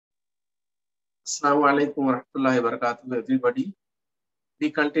Assalamu alaikum warahmatullahi wabarakatuh, everybody.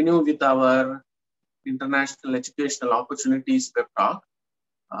 We continue with our international educational opportunities web talk.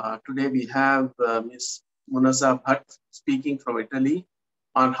 Today we have Ms. Munaza Bhat speaking from Italy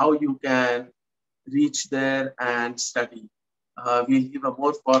on how you can reach there and study. We'll give a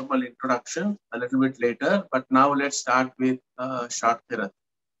more formal introduction a little bit later, but now let's start with short qiraat.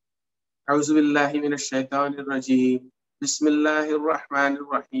 أعوذ بالله من الشيطان الرجيم. بسم الله الرحمن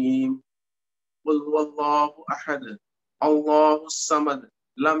الرحيم. قل هو الله أحد الله الصمد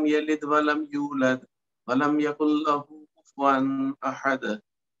لم يلد ولم يولد ولم يكن له كفوا أحد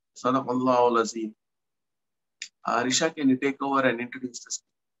صدق الله العظيم. Risha, can you take over and introduce this?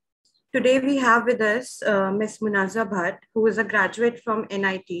 Today we have with us Ms. Munaza Bhat, who is a graduate from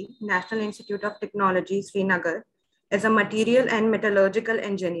NIT, National Institute of Technology, Srinagar, as a material and metallurgical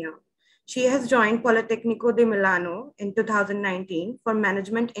engineer. She has joined Politecnico di Milano in 2019 for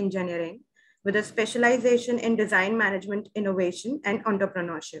management engineering with a specialization in design management, innovation, and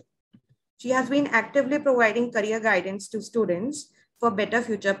entrepreneurship. She has been actively providing career guidance to students for better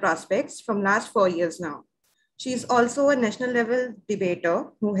future prospects from last 4 years now. She is also a national level debater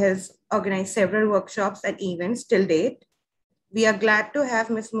who has organized several workshops and events till date. We are glad to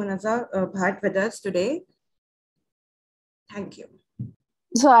have Ms. Munaza Bhat with us today. Thank you.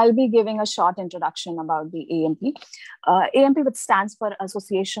 So I'll be giving a short introduction about the AMP. AMP, which stands for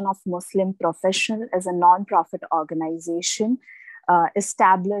Association of Muslim Professionals, is a non-profit organization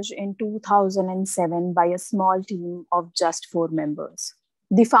established in 2007 by a small team of just 4 members.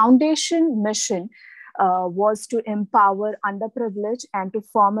 The foundation mission was to empower underprivileged and to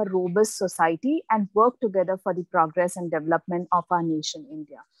form a robust society and work together for the progress and development of our nation,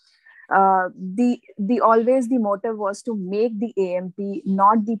 India. The motive was to make the AMP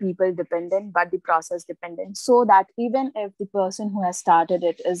not the people dependent, but the process dependent, so that even if the person who has started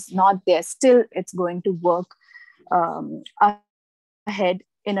it is not there, still it's going to work ahead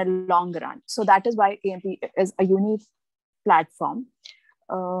in a long run. So that is why AMP is a unique platform.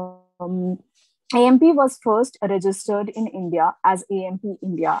 AMP was first registered in India as AMP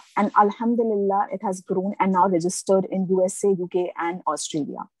India, and Alhamdulillah, it has grown and now registered in USA, UK, and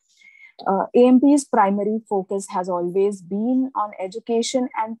Australia. AMP's primary focus has always been on education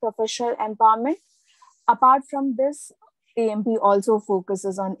and professional empowerment. Apart from this, AMP also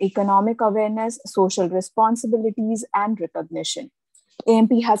focuses on economic awareness, social responsibilities, and recognition.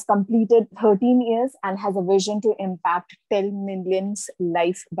 AMP has completed 13 years and has a vision to impact 10 million's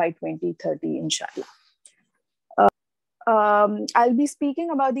life by 2030, inshallah. I'll be speaking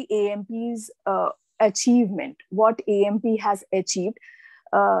about the AMP's achievement, what AMP has achieved.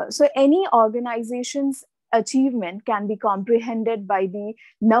 So any organization's achievement can be comprehended by the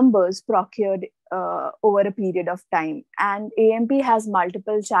numbers procured over a period of time. And AMP has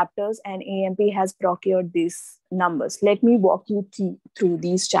multiple chapters and AMP has procured these numbers. Let me walk you through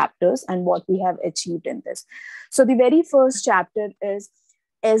these chapters and what we have achieved in this. So the very first chapter is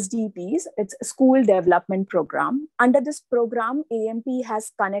SDPs, it's School Development Program. Under this program, AMP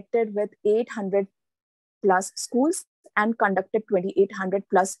has connected with 800 plus schools and conducted 2,800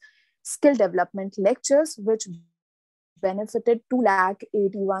 plus skill development lectures, which benefited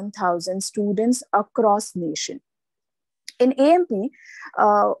 281,000 students across nation. In AMP,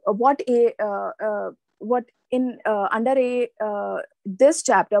 this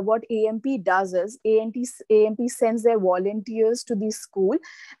chapter, what AMP does is AMP sends their volunteers to the school,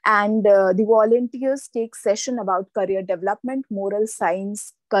 and the volunteers take session about career development, moral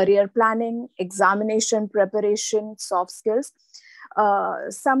science, career planning, examination preparation, soft skills,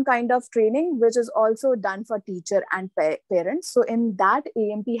 some kind of training, which is also done for teacher and parents. So in that,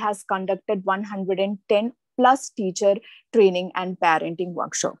 AMP has conducted 110 plus teacher training and parenting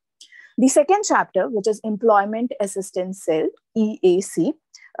workshop. The second chapter, which is Employment Assistance Cell, EAC,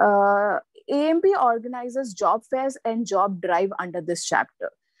 AMP organizes job fairs and job drive under this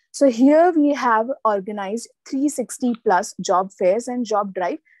chapter. So here we have organized 360 plus job fairs and job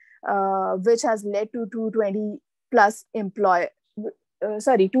drive, which has led to 220 plus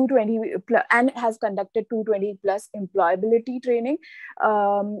 220 and has conducted 220 plus employability training,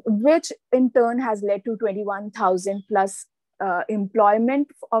 which in turn has led to 21,000 plus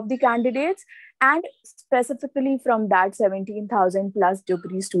employment of the candidates, and specifically from that 17,000 plus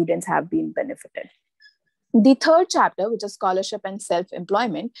degree students have been benefited. The third chapter, which is Scholarship and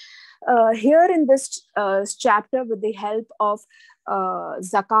Self-Employment, here in this chapter, with the help of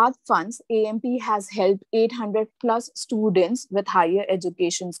Zakat funds, AMP has helped 800 plus students with higher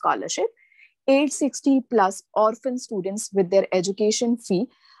education scholarship, 860 plus orphan students with their education fee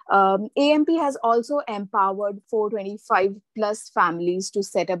AMP has also empowered 425 plus families to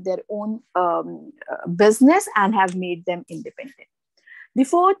set up their own business and have made them independent. The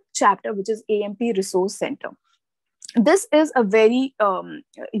fourth chapter, which is AMP Resource Center. This is a very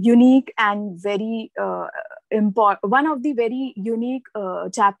unique and very important, one of the very unique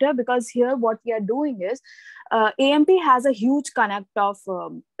chapter, because here what we are doing is AMP has a huge connect of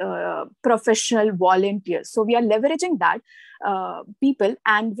professional volunteers. So we are leveraging that people,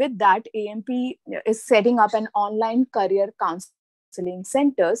 and with that AMP is setting up an online career counseling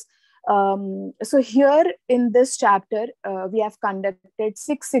centers. So here in this chapter, we have conducted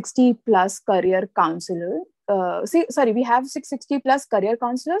 660 plus career counselors. We have 660 plus career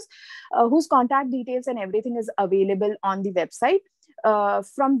counselors whose contact details and everything is available on the website.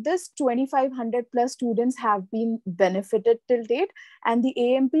 From this, 2,500 plus students have been benefited till date, and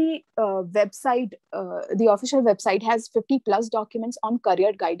the AMP website, the official website, has 50 plus documents on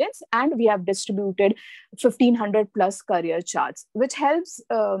career guidance, and we have distributed 1,500 plus career charts, which helps.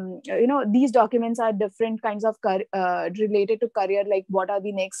 These documents are different kinds of related to career, like what are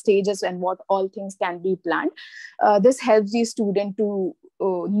the next stages and what all things can be planned. This helps the student to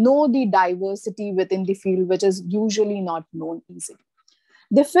know the diversity within the field, which is usually not known easily.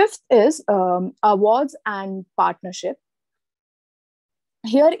 The fifth is awards and partnership.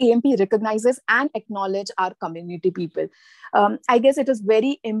 Here, AMP recognizes and acknowledges our community people. I guess it is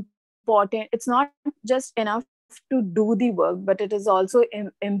very important. It's not just enough to do the work, but it is also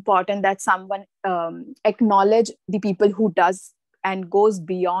important that someone acknowledge the people who does and goes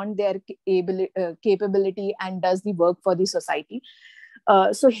beyond their capability and does the work for the society.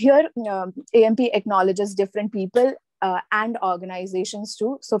 So here, AMP acknowledges different people and organizations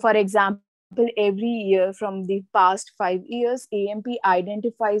too. So for example, every year from the past 5 years, AMP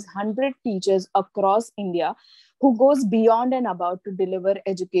identifies 100 teachers across India who goes beyond and above to deliver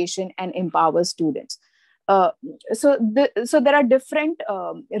education and empower students. So there are different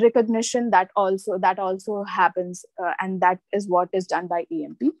recognition that also happens, and that is what is done by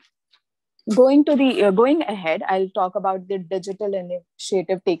AMP. Going ahead, I'll talk about the digital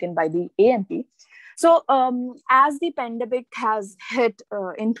initiative taken by the AMP. So as the pandemic has hit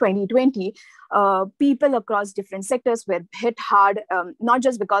in 2020, people across different sectors were hit hard, not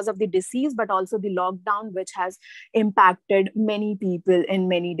just because of the disease, but also the lockdown, which has impacted many people in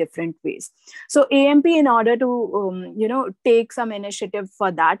many different ways. So AMP, in order to take some initiative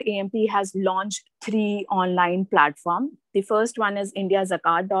for that, AMP has launched 3 online platforms. The first one is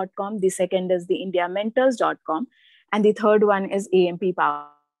indiazakat.com, the second is the indiamentors.com, and the third one is AMP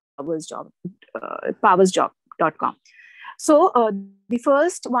powersjob.com. So the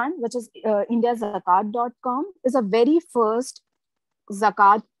first one, which is indiazakat.com, is a very first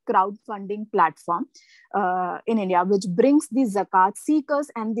zakat crowdfunding platform in India, which brings the zakat seekers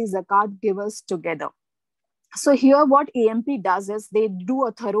and the zakat givers together. So here what AMP does is they do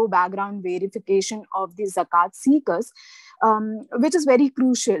a thorough background verification of the zakat seekers, which is very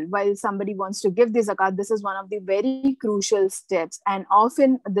crucial. While somebody wants to give the zakat, this is one of the very crucial steps, and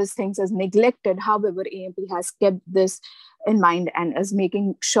often this thing is neglected. However, AMP has kept this in mind and is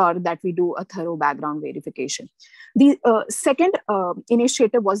making sure that we do a thorough background verification. The second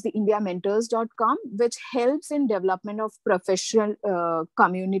initiative was the indiamentors.com, which helps in development of professional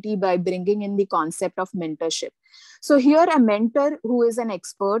community by bringing in the concept of mentorship. So here a mentor who is an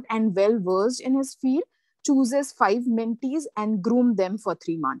expert and well-versed in his field chooses 5 mentees and groom them for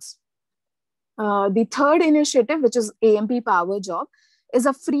 3 months. The third initiative, which is AMP Power Job, is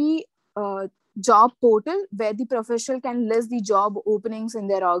a free job portal where the professional can list the job openings in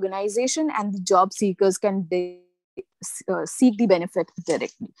their organization and the job seekers can seek the benefit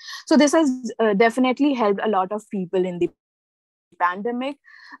directly. So this has definitely helped a lot of people in the pandemic.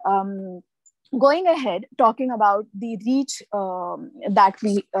 Going ahead, talking about the reach that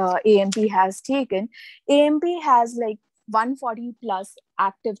AMP has taken, AMP has like 140 plus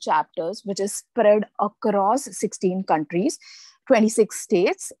active chapters, which is spread across 16 countries, 26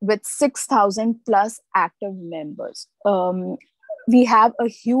 states, with 6,000 plus active members. We have a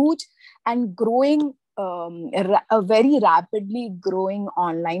huge and growing, a very rapidly growing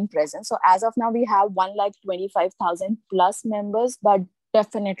online presence. So as of now, we have 125,000 plus members, but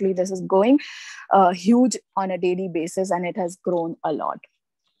definitely this is going huge on a daily basis, and it has grown a lot.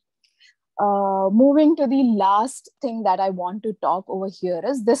 Moving to the last thing that I want to talk over here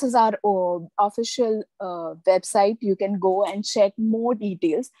is, this is our official website. You can go and check more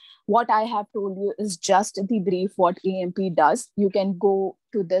details. What I have told you is just the brief what AMP does. You can go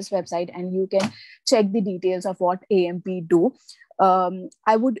to this website and you can check the details of what AMP do.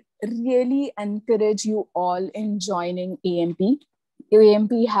 I would really encourage you all in joining AMP.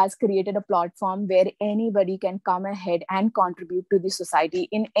 AMP has created a platform where anybody can come ahead and contribute to the society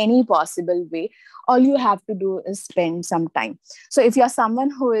in any possible way. All you have to do is spend some time. So if you're someone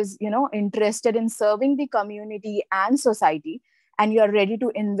who is, interested in serving the community and society, and you're ready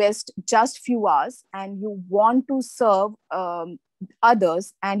to invest just few hours, and you want to serve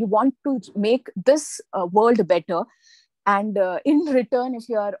others, and you want to make this world better, and in return, if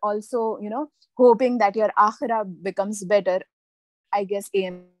you are also, hoping that your akhira becomes better, I guess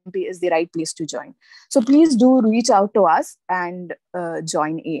AMP is the right place to join. So please do reach out to us and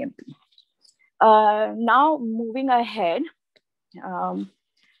join AMP. Now, moving ahead,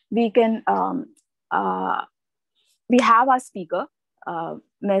 we can we have our speaker,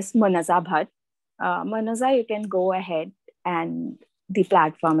 Ms. Munaza Bhat. Munaza, you can go ahead, and the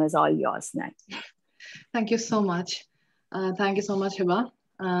platform is all yours now. Thank you so much. Thank you so much, Hiba.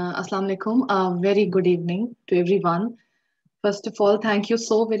 Assalamu alaikum. Very good evening to everyone. First of all, thank you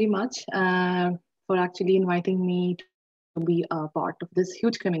so very much for actually inviting me to be a part of this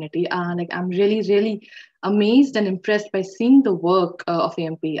huge community. I'm really, really amazed and impressed by seeing the work of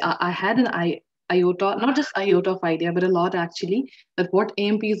AMP. I had an iota, not just iota of idea, but a lot actually, that what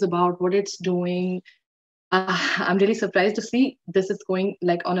AMP is about, what it's doing. I'm really surprised to see this is going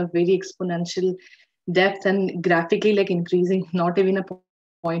like on a very exponential depth and graphically like increasing, not even a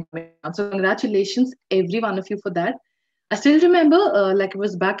point. So congratulations, every one of you for that. I still remember, like it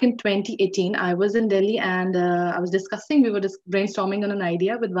was back in 2018, I was in Delhi and we were just brainstorming on an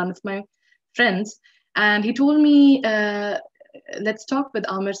idea with one of my friends. And he told me, let's talk with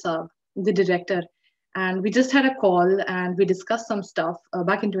Amir Saab, the director. And we just had a call and we discussed some stuff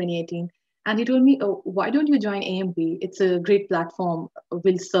back in 2018. And he told me, oh, why don't you join AMP? It's a great platform,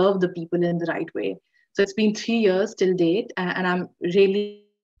 will serve the people in the right way. So it's been 3 years till date, and I'm really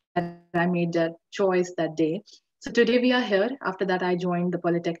glad I made that choice that day. So today we are here. After that, I joined the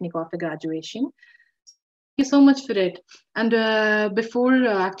Politecnico after graduation. Thank you so much for it. And before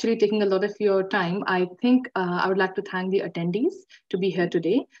actually taking a lot of your time, I think I would like to thank the attendees to be here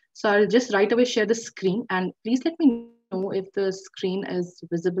today. So I'll just right away share the screen, and please let me know if the screen is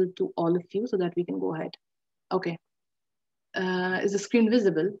visible to all of you so that we can go ahead. Okay. Is the screen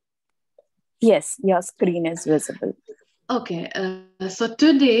visible? Yes, your screen is visible. Okay, so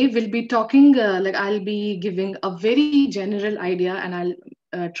today we'll be talking, I'll be giving a very general idea, and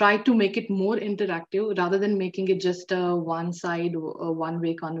I'll try to make it more interactive rather than making it just a one-side,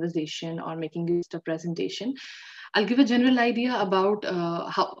 one-way conversation or making it just a presentation. I'll give a general idea about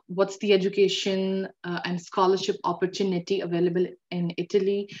what's the education and scholarship opportunity available in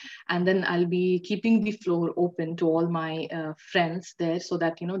Italy, and then I'll be keeping the floor open to all my friends there so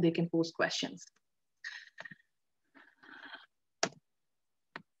that they can pose questions.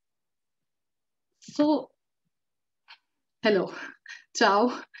 So, hello,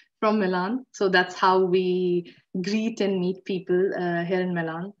 ciao from Milan. So that's how we greet and meet people here in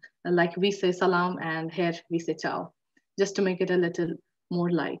Milan. Like we say salam, and here we say ciao, just to make it a little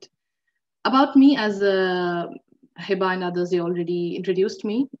more light. About me, as Hiba and others, they already introduced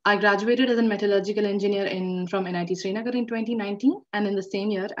me. I graduated as a metallurgical engineer from NIT Srinagar in 2019. And in the same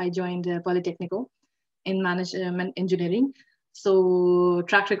year, I joined Politecnico in management engineering. So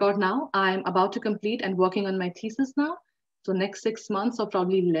track record now, I'm about to complete and working on my thesis now. So next 6 months or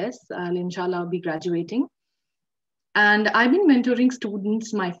probably less, inshallah, I'll be graduating. And I've been mentoring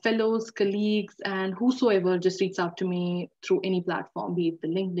students, my fellows, colleagues, and whosoever just reaches out to me through any platform, be it the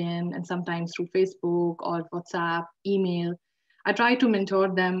LinkedIn and sometimes through Facebook or WhatsApp, email. I try to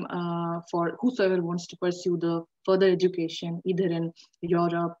mentor them for whosoever wants to pursue the further education, either in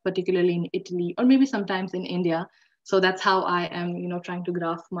Europe, particularly in Italy, or maybe sometimes in India. So that's how I am, trying to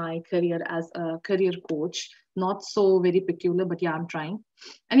graph my career as a career coach. Not so very peculiar, but yeah, I'm trying.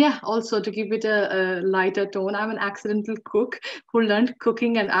 And yeah, also to keep it a lighter tone, I'm an accidental cook who learned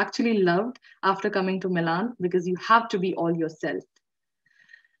cooking and actually loved after coming to Milan, because you have to be all yourself.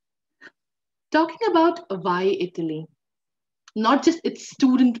 Talking about why Italy. Not just it's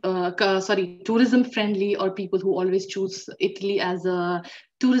tourism friendly, or people who always choose Italy as a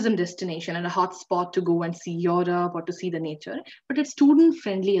tourism destination and a hot spot to go and see Europe or to see the nature, but it's student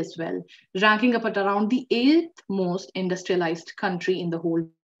friendly as well, ranking up at around the 8th most industrialized country in the whole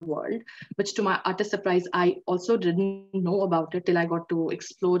world, which to my utter surprise, I also didn't know about it till I got to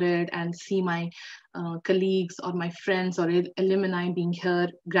explore it and see my colleagues or my friends or alumni being here,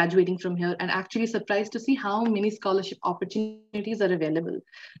 graduating from here, and actually surprised to see how many scholarship opportunities are available.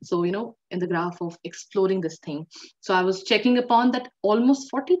 So, in the graph of exploring this thing. So I was checking upon that almost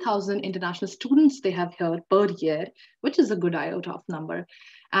 40,000 international students they have here per year, which is a good iota of number.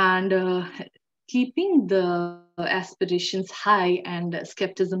 And keeping the aspirations high and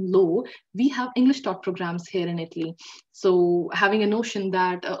skepticism low, we have English taught programs here in Italy. So having a notion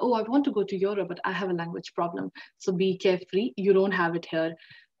that, oh, I want to go to Europe, but I have a language problem. So be carefree, you don't have it here.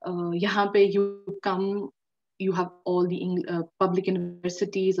 Yahan pe you come, you have all the public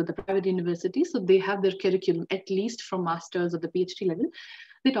universities or the private universities, so they have their curriculum, at least from master's or the PhD level,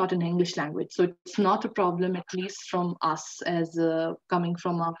 they taught in English language. So it's not a problem, at least from us as coming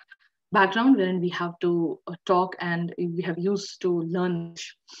from a background wherein we have to talk and we have used to learn.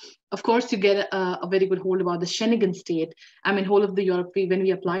 Of course, you get a very good hold about the Schengen state. I mean, whole of the Europe, when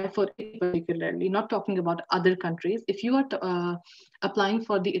we apply for it particularly, not talking about other countries, if you are applying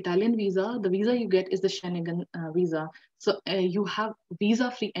for the Italian visa, the visa you get is the Schengen visa. So you have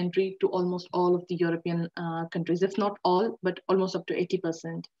visa-free entry to almost all of the European countries, if not all, but almost up to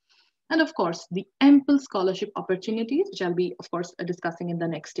 80%. And of course, the ample scholarship opportunities, which I'll be, of course, discussing in the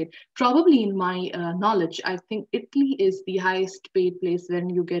next stage. Probably in my knowledge, I think Italy is the highest paid place when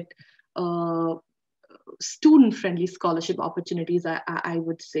you get student-friendly scholarship opportunities, I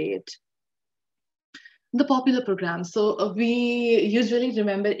would say it. The popular programs. So we usually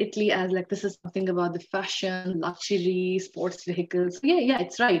remember Italy as like, this is something about the fashion, luxury, sports vehicles. Yeah,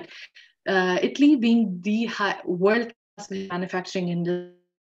 it's right. Italy being the world-class manufacturing industry,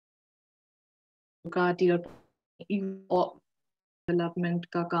 or development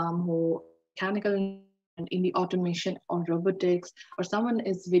ka kaam ho, mechanical and in the automation or robotics, or someone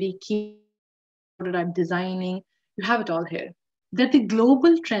is very keen prototype designing, you have it all here. They're the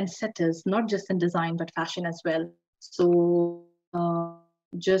global trendsetters, not just in design, but fashion as well. So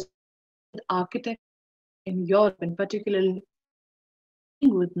just architect in Europe in particular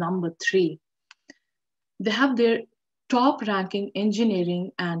with number 3. They have their top ranking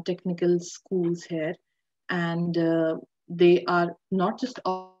engineering and technical schools here. And they are not just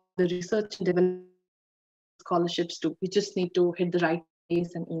all the research and development scholarships too. We just need to hit the right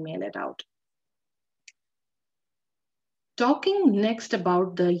place and email it out. Talking next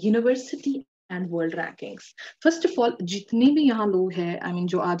about the university and world rankings. First of all, jitne bhi yahan log hai, I mean,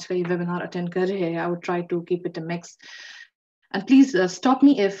 jo aaj ka ye webinar attend kar rahe hai, I would try to keep it a mix. And please stop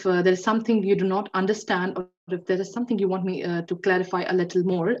me if there is something you do not understand, or if there is something you want me to clarify a little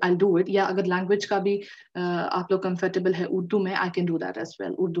more, I'll do it. Yeah, agar language ka bhi aap log comfortable hai Urdu mein, I can do that as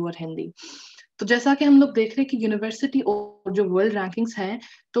well, Urdu or Hindi. तो जैसा कि हम लोग देख रहे हैं कि university और जो वर्ल्ड रैंकिंग्स हैं,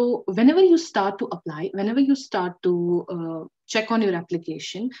 तो whenever you start to apply, whenever you start to check on your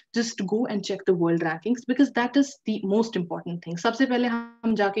application, just go and check the world rankings, because that is the most important thing. सबसे पहले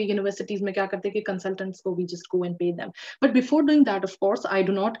हम जाके यूनिवर्सिटीज में क्या करते हैं कि consultants को we just go and pay them. But before doing that, of course, I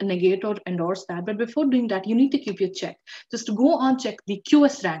do not negate or endorse that, but before doing that, you need to keep your check. Just go on check the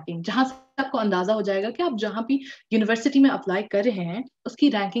QS ranking, जहाँ से आपको अंदाजा हो जाएगा कि आप जहाँ भी यूनिवर्सिटी में अप्लाई कर रहे हैं उसकी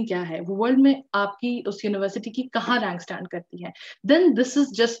रैंकिंग क्या है, वो वर्ल्ड में आपकी उस यूनिवर्सिटी की कहाँ रैंक स्टैंड करती है. Then this is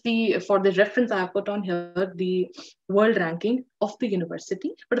just the for the reference I have put on here the world ranking of the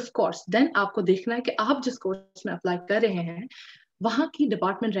university. But of course, then आपको देखना है कि आप जिस कोर्स में अप्लाई कर रहे हैं वहाँ की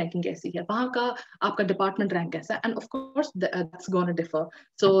डिपार्टमेंट रैंकिंग कैसी है, वहाँ का आपका डिपार्टमेंट रैंक कैसा है, end of course that's going to differ.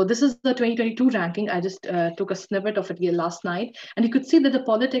 So this is the 2022 ranking. I just took a snippet of it here last night, and you could see that the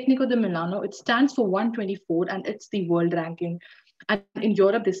Politecnico de Milano, it stands for 124, and it's the world ranking. And in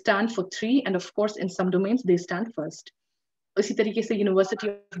Europe they stand for 3, and of course in some domains they stand first. इसी तरीके से University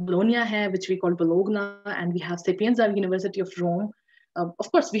of Bologna है, which we call Bologna, and we have Sapienza University of Rome.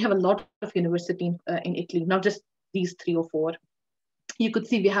 Of course, we have a lot of universities in Italy, not just these 3 or 4. You could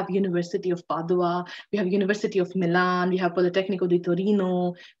see we have University of Padua, we have University of Milan, we have Politecnico di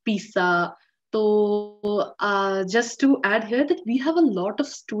Torino, Pisa. So just to add here that we have a lot of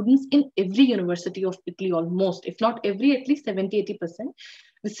students in every university of Italy almost, if not every, at least 70-80%.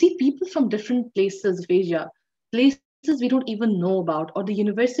 We see people from different places of Asia, places we don't even know about, or the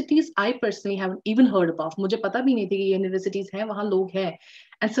universities I personally haven't even heard about. मुझे पता भी नहीं थी कि universities हैं, वहाँ लोग हैं.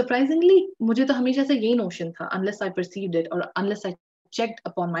 And surprisingly, मुझे तो हमेशा से यही notion था, unless I perceived it or unless I checked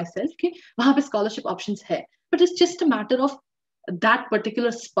upon myself कि वहाँ पे scholarship options है. But it's just a matter of that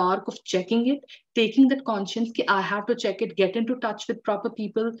particular spark of checking it, taking that conscience कि I have to check it, get into touch with proper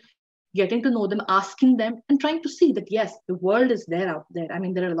people, getting to know them, asking them, and trying to see that yes, the world is there out there. I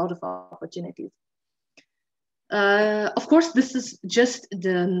mean, there are a lot of opportunities. Of course, this is just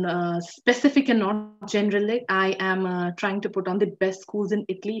the specific and not generally. I am trying to put on the best schools in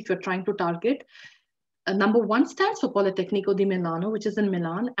Italy if you're trying to target. Number 1 stands for Politecnico di Milano, which is in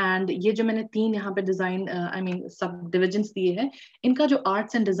Milan. And ये जो मैंने 3 यहाँ पे design, I mean subdivisions दिए हैं, इनका जो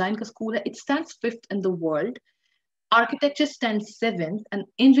arts and design का school है, it stands 5th in the world. Architecture stands 7th, and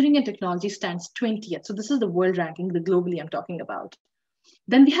engineering and technology stands 20th. So this is the world ranking, the globally I'm talking about.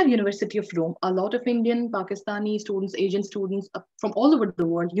 Then we have University of Rome. A lot of Indian, Pakistani students, Asian students from all over the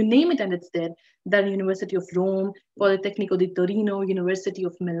world, you name it and it's there. Then University of Rome, Politecnico di Torino, University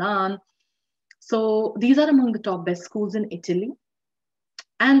of Milan. So these are among the top best schools in Italy.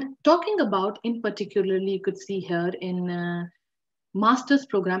 And talking about in particularly, you could see here in master's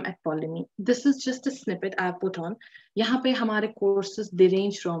program at Polytechnico. This is just a snippet I put on. यहाँ पे हमारे courses, they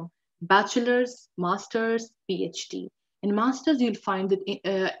range from bachelor's, master's, PhD. In master's, you'll find that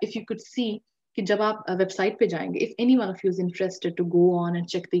if you could see कि जब आप website पे जाएंगे, if any one of you is interested to go on and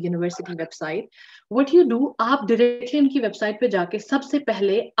check the university website, what you do, आप directly इनकी website पे जाके सबसे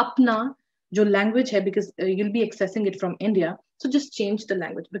पहले अपना जो language है, because you'll be accessing it from India, so just change the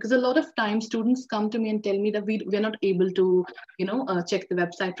language, because a lot of times students come to me and tell me that we're not able to, check the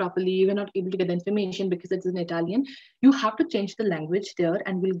website properly. We're not able to get the information because it's in Italian. You have to change the language there,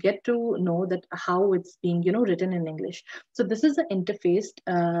 and we'll get to know that how it's being, written in English. So this is the interface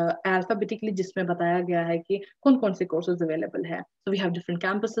alphabetically, जिसमें बताया गया है कि कौन-कौन से courses available है. So we have different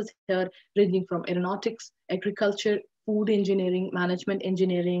campuses here, ranging from aeronautics, agriculture, food engineering, management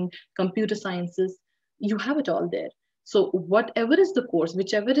engineering, computer sciences. You have it all there. So whatever is the course,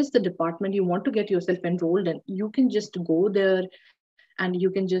 whichever is the department you want to get yourself enrolled in, you can just go there and you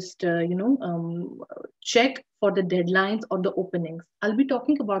can just, check for the deadlines or the openings. I'll be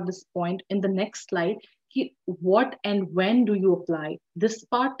talking about this point in the next slide. What and when do you apply? This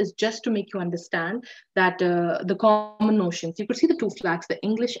part is just to make you understand that the common notions. You could see the two flags, the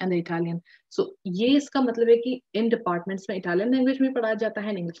English and the Italian. So ये इसका मतलब है कि in departments में Italian language में पढ़ाया जाता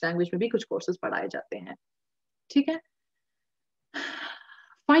है, English language में भी कुछ courses पढ़ाए जाते हैं. ठीक है?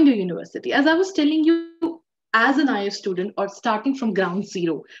 Find your university. As I was telling you, as an IF student or starting from ground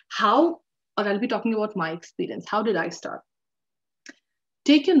zero, I'll be talking about my experience. How did I start?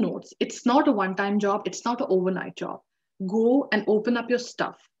 Take your notes. It's not a one-time job. It's not an overnight job. Go and open up your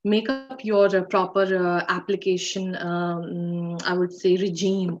stuff. Make up your proper application, I would say,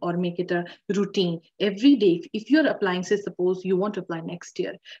 regime, or make it a routine. Every day, if you're applying, say, suppose you want to apply next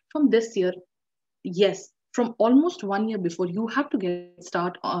year. From this year, yes, from almost 1 year before, you have to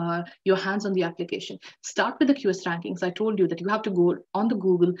start your hands on the application. Start with the QS rankings. I told you that you have to go on the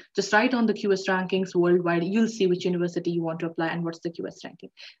Google, just write on the QS rankings worldwide. You'll see which university you want to apply and what's the QS ranking.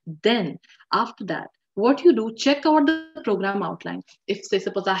 Then after that, what you do, check out the program outline. If, say,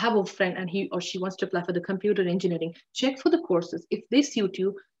 suppose I have a friend and he or she wants to apply for the computer engineering, check for the courses. If they suit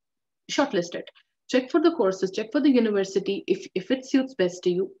you, shortlist it. Check for the courses, check for the university. If it suits best to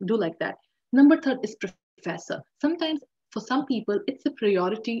you, do like that. Number 3 is professor. Sometimes for some people, it's a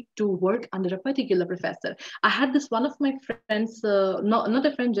priority to work under a particular professor. I had this one of my friends, not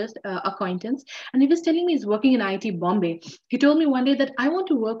a friend, just acquaintance, and he was telling me he's working in IIT Bombay. He told me one day that I want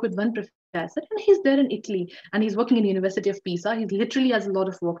to work with one professor, and he's there in Italy, and he's working in the University of Pisa. He literally has a lot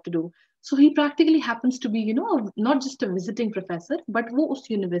of work to do. So he practically happens to be, not just a visiting professor, but wo us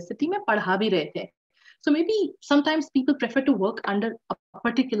university mein padha bhi rahe the. So maybe sometimes people prefer to work under a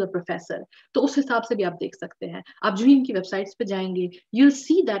particular professor. तो उस हिसाब से भी आप देख सकते हैं. आप जो ही इनकी वेबसाइट्स पे जाएंगे, you'll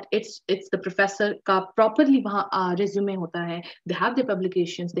see that it's the professor का properly वहाँ resume होता है. They have their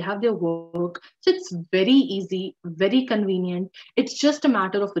publications, they have their work. So it's very easy, very convenient. It's just a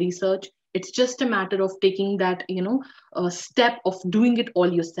matter of research. It's just a matter of taking that, step of doing it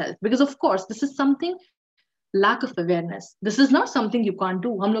all yourself. Because of course, this is something lack of awareness. This is not something you can't do.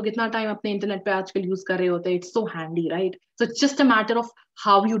 हम लोग इतना time अपने internet पे आजकल use कर रहे होते हैं. It's so handy, right? So it's just a matter of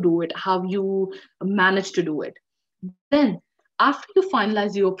how you do it, how you manage to do it. Then after you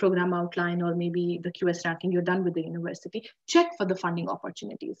finalize your program outline or maybe the QS ranking, you're done with the university, check for the funding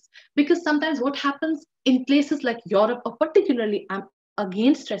opportunities. Because sometimes what happens in places like Europe, or particularly I'm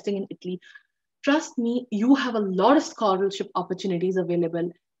again stressing in Italy, trust me, you have a lot of scholarship opportunities available.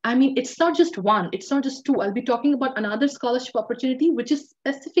 I mean, it's not just one, it's not just two. I'll be talking about another scholarship opportunity, which is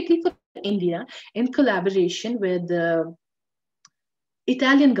specifically for India in collaboration with the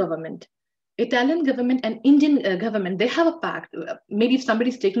Italian government. Italian government and Indian government, they have a pact. Maybe if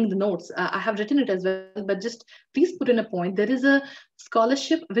somebody's taking the notes, I have written it as well, but just please put in a point. There is a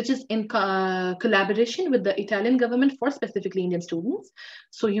scholarship which is in collaboration with the Italian government for specifically Indian students.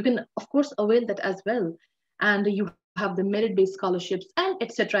 So you can, of course, avail that as well. And you have the merit-based scholarships and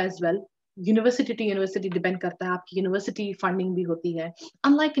etc. as well. University to university depend करता है, आपकी university funding भी होती है.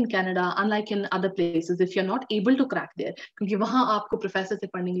 Unlike in Canada, unlike in other places, if you're not able to crack there, क्योंकि वहाँ आपको professor से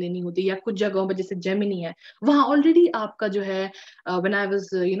funding लेनी होती है, या कुछ जगहों पर जैसे Gemini है, वहाँ already आपका जो है, when I was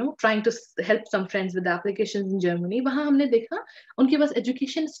trying to help some friends with the applications in Germany, वहाँ हमने देखा उनके पास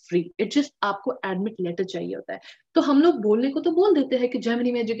education is free. It just आपको admit letter चाहिए होता है. तो हम लोग बोलने को तो बोल देते हैं कि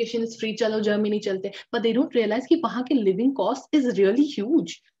जर्मनी में एजुकेशन इज फ्री, चलो जर्मनी चलते, बट दे डोंट रियलाइज कि वहां के living cost is really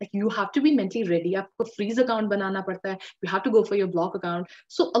huge. Like you have to be mentally ready, आपको फ्रीज अकाउंट बनाना पड़ता है, you have to go for your block account.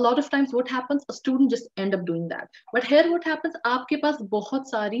 So a lot of times what happens, a student just and up doing that. But here what happens, आपके पास बहुत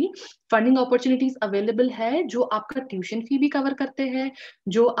सारी funding opportunities available है जो आपका tuition fee भी cover करते हैं,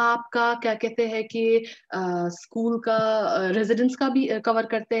 जो आपका क्या कहते हैं कि स्कूल का रेजिडेंस का भी कवर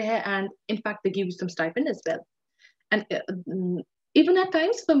करते हैं, and in fact they give you some stipend as well. And even at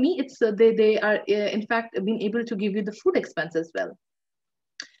times for me, it's they are in fact being able to give you the food expense as well.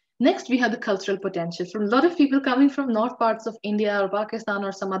 Next, we have the cultural potential. From a lot of people coming from north parts of India or Pakistan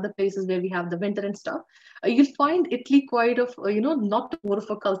or some other places where we have the winter and stuff, you'll find Italy quite of, not more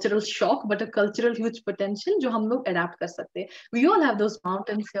of a cultural shock, but a cultural huge potential जो हम लोग adapt कर सकते हैं. We all have those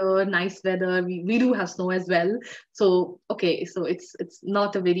mountains here, nice weather. We do have snow as well. So, okay, so it's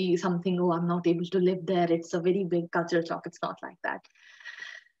not a very something, oh, I'm not able to live there. It's a very big cultural shock. It's not like that.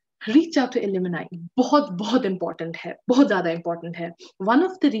 Reach out to alumni. बहुत important है, बहुत ज़्यादा important है. One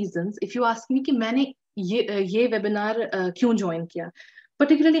of the reasons, if you ask me कि मैंने ये webinar क्यों join किया,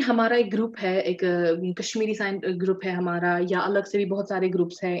 पर्टिकुलरली हमारा एक ग्रुप है, एक कश्मीरी साइंस ग्रुप है हमारा, या अलग से भी बहुत सारे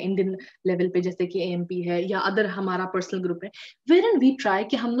ग्रुप्स हैं इंडियन लेवल पे जैसे कि AMP है, या अदर हमारा पर्सनल ग्रुप है, वेयर वी ट्राई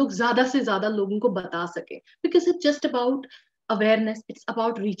कि हम लोग ज्यादा से ज्यादा लोगों को बता सके, because it's just about awareness, it's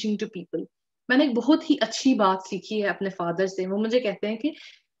about reaching to people. मैंने एक बहुत ही अच्छी बात सीखी है अपने फादर से. वो मुझे कहते हैं कि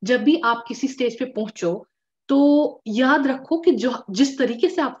जब भी आप किसी स्टेज पे पहुंचो तो याद रखो कि जो जिस तरीके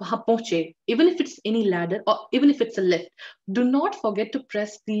से आप वहां पहुंचे, even if it's any ladder और even if it's a lift, do not forget to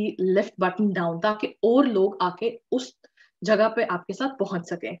press the lift button down, ताकि और लोग आके उस जगह पे आपके साथ पहुंच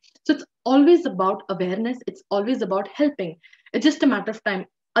सके. So it's always about awareness, it's always about helping. It's just a matter of time.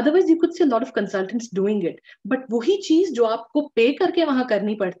 Otherwise, you could see a lot of consultants doing it. But वही चीज जो आपको पे करके वहां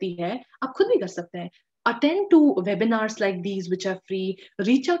करनी पड़ती है, आप खुद भी कर सकते हैं. Attend to webinars like these which are free.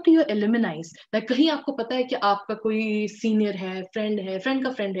 Reach out to your alumni. Like कहीं आपको पता है कि आपका कोई senior है, friend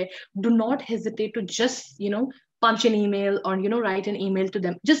का friend है, do not hesitate to just, punch an email or, write an email to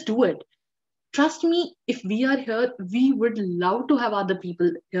them. Just do it. Trust me, if we are here, we would love to have other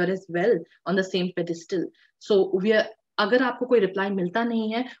people here as well on the same pedestal. So अगर आपको कोई reply मिलता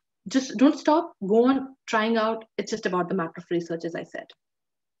नहीं है, just don't stop, go on trying out. It's just about the matter of research, as I said.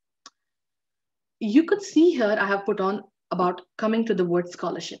 You could see here I have put on about coming to the word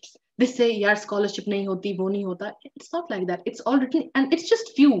scholarships. They say, yaar, scholarship nahi hoti, wo nahi hota. It's not like that. It's all written, and it's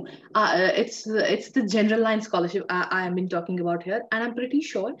just few. It's the general line scholarship I have been talking about here, and I'm pretty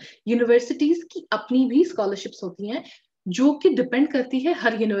sure universities की अपनी भी scholarships होती हैं, जो कि depend करती है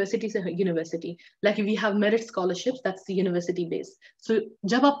हर university से university. Like we have merit scholarships, that's university based. सो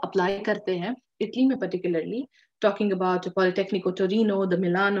जब आप अप्लाई करते हैं, इटली में particularly talking about Politecnico Torino, the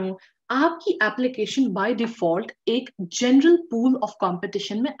Milano, आपकी एप्लीकेशन बाय डिफॉल्ट एक जनरल पूल ऑफ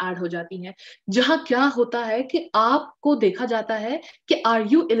कंपटीशन में ऐड हो जाती है, जहां क्या होता है कि आपको देखा जाता है कि are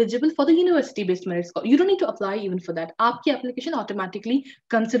you eligible for the university based merit scholar. You don't need to apply even for that. आपकी एप्लीकेशन ऑटोमेटिकली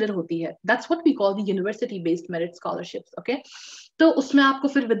कंसिडर होती है. That's what we call the university based merit scholarships. Okay, तो उसमें आपको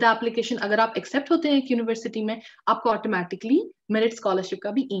फिर विद द एप्लीकेशन, अगर आप accept होते हैं एक यूनिवर्सिटी में, आपको ऑटोमेटिकली मेरिट स्कॉलरशिप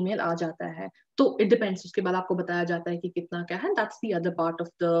का भी ईमेल आ जाता है. तो इट डिपेंड्स, उसके बाद आपको बताया जाता है कि कितना क्या है. That's the other part of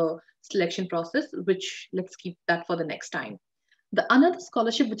the selection process, which let's keep that for the next time. The another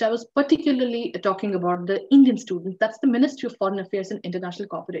scholarship which I was particularly talking about, the Indian students, that's the Ministry of Foreign Affairs and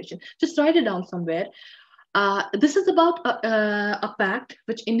International Cooperation. Just write it down somewhere. This is about a pact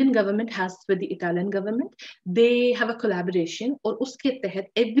which Indian government has with the Italian government. They have a collaboration, और उसके तहत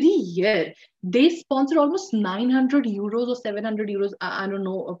every year they sponsor almost 900 euros or 700 euros, I don't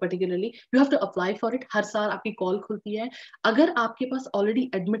know particularly. You have to apply for it. हर साल आपकी call खुलती है. अगर आपके पास already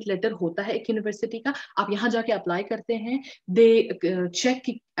admit letter होता है एक यूनिवर्सिटी का, आप यहाँ जाके अप्लाई करते हैं. दे चेक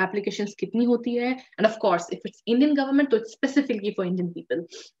की एप्लीकेशंस कितनी होती है, end of course if it's Indian government तो it's specifically for Indian people.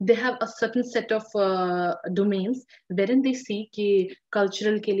 They have a certain set of domains wherein they see कि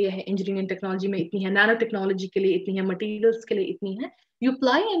कल्चरल के लिए है, इंजीनियरिंग एंड टेक्नोलॉजी में इतनी है, नैनो टेक्नोलॉजी के लिए इतनी है, मटेरियल्स के लिए इतनी है. You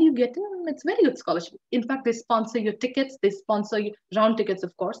apply and you get in. It's very good scholarship. In fact, they sponsor your tickets. They sponsor your round tickets,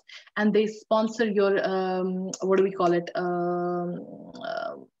 of course, and they sponsor your what do we call it?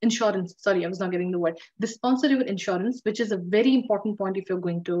 Insurance. Sorry, I was not getting the word. They sponsor your insurance, which is a very important point if you're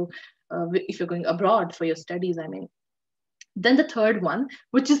going abroad for your studies. I mean, then the third one,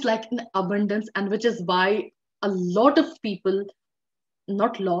 which is like in abundance, and which is why a lot of people,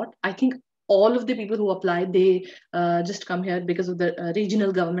 not lot, I think all of the people who apply, they just come here because of the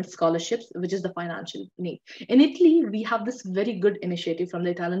regional government scholarships, which is the financial need. In Italy, we have this very good initiative from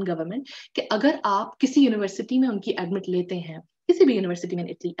the Italian government कि अगर आप किसी university में उनकी admit लेते हैं, किसी भी यूनिवर्सिटी में in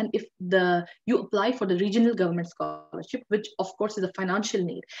Italy, and if you apply for the regional government scholarship, which of course is a financial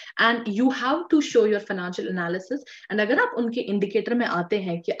need, and you have to show your financial analysis, and अगर आप उनके indicator में आते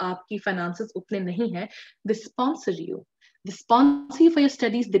हैं कि आपकी finances उतने नहीं हैं, they sponsor you. They sponsor you for your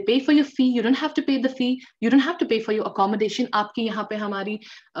studies. They pay for your fee. You don't have to pay the fee. You don't have to pay for your accommodation. आपकी यहाँ पे हमारी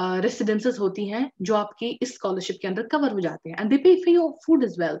residences होती हैं जो आपकी इस scholarship के अंदर cover हो जाते हैं, and they pay for your food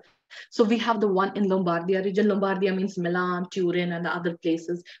as well. So we have the one in Lombardia region. Lombardia means Milan, Turin, and the other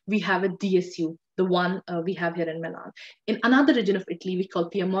places. We have a DSU, the one we have here in Milan. In another region of Italy, we call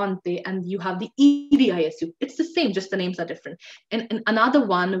Piemonte, and you have the EDISU. It's the same, just the names are different. In another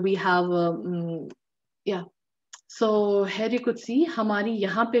one, we have, yeah. So here you could see, हमारी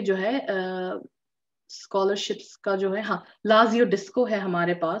यहाँ पे जो है scholarships का जो है, हाँ, Lazio Disco है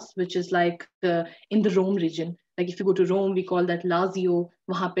हमारे पास, which is like in the Rome region. Like if you go to Rome, we call that Lazio.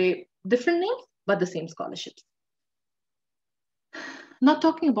 वहाँ पे different names, but the same scholarships. Not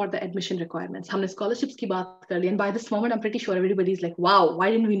talking about the admission requirements. हमने scholarships की बात कर ली, and by this moment, I'm pretty sure everybody is like, wow, why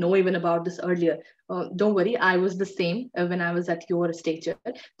didn't we know even about this earlier? Don't worry, I was the same when I was at your stature.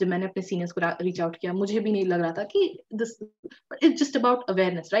 जब मैंने अपने seniors को reach out किया, मुझे भी नहीं लग रहा था कि this, it's just about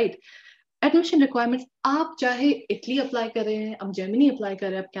awareness, right? Admission requirements, आप चाहे इटली अप्लाई कर रहे हैं, आप जर्मनी अप्लाई कर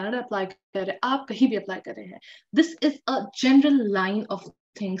रहे हैं, आप कनाडा अप्लाई कर रहे हैं, आप कहीं भी अप्लाई कर रहे हैं. This is a general line of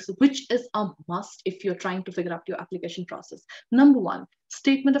things which is a must if you're trying to figure out your application process. Number one,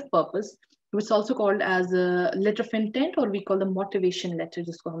 statement of purpose, which is also called as a letter of intent, or we call the motivation letter,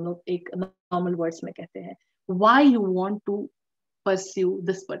 जिसको हम लोग एक normal words में कहते हैं. Why you want to pursue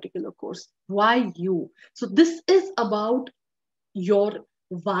this particular course? Why you? So this is about your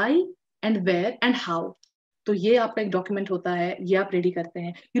why and where and how. तो ये आपका एक डॉक्यूमेंट होता है, ये आप रेडी करते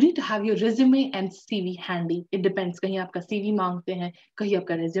हैं. You need to have your resume and CV handy. It depends. कहीं आपका CV मांगते हैं, कहीं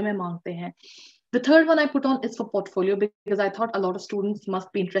आपका resume मांगते हैं. The third one I put on is for portfolio, because I thought a lot of students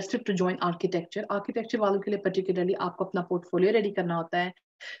must be interested to join architecture. Architecture वालों के लिए particularly आपको अपना portfolio ready करना होता है.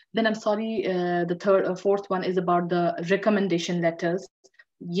 Then I'm sorry, the fourth one is about the recommendation letters.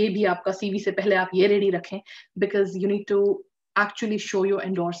 ये भी आपका CV से पहले आप ये ready रखें, because you need to actually show your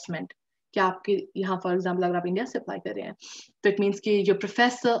endorsement. कि आपके यहाँ फॉर एग्जाम्पल अगर आप इंडिया से अप्लाई कर रहे हैं, तो इट मीन्स कि योर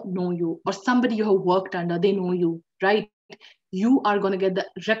प्रोफेसर नो यू, और somebody you have worked under, they know you, right? You are going to get the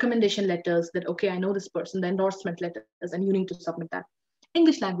recommendation letters that, okay, I know this person, the endorsement letters, and you need to submit that.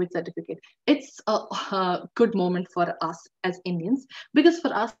 English language certificate. It's a good moment for us as Indians, because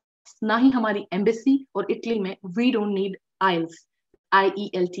for us, ना ही हमारी embassy और Italy में, we don't need IELTS.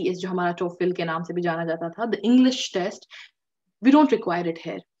 IELTS जो हमारा TOEFL के नाम से भी जाना जाता था, the English test, we don't require it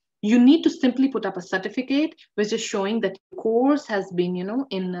here. You need to simply put up a certificate which is showing that your course has been,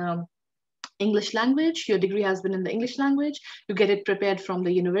 in English language, your degree has been in the English language, you get it prepared from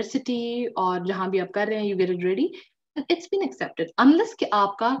the university, or जहाँ भी आप कर रहे हैं, you get it ready, and it's been accepted. Unless कि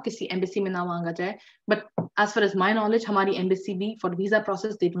आपका किसी embassy में ना मांगा जाए. But as far as my knowledge, हमारी embassy भी for visa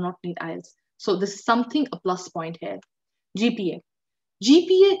process, they do not need IELTS. So this is something, a plus point here. GPA.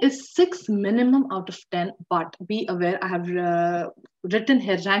 GPA is 6 minimum out of 10, but be aware, I have written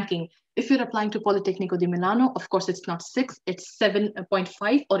here ranking. If you're applying to Politecnico di Milano, of course, it's not 6, it's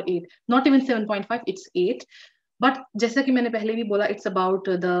 7.5 or 8. Not even 7.5, it's 8. But जैसा कि मैंने पहले भी बोला, it's about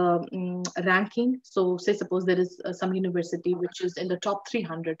the ranking. So say suppose there is some university which is in the top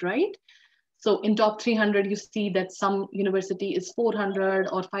 300, right? So in top 300, you see that some university is 400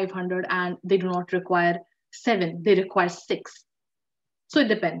 or 500, and they do not require 7, they require 6. So it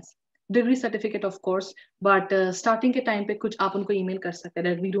depends. Degree certificate, of course, but starting के time पे कुछ आप उनको email कर सकते हैं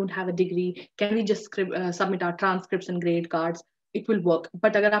that we don't have a degree, can we just submit our transcripts and grade cards? It will work.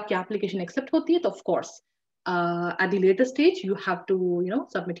 But अगर आपकी application accept होती है, तो of course, at the later stage, you have to,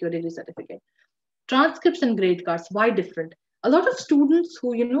 submit your degree certificate. Transcripts and grade cards, why different? A lot of students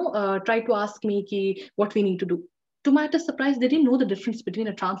who, try to ask me ki, what we need to do. To my utter surprise, they didn't know the difference between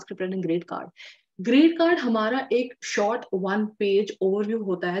a transcript and a grade card. Grade card हमारा एक short 1-page overview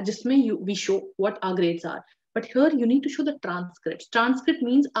होता है जिसमें we show what our grades are. But here you need to show the transcripts. Transcript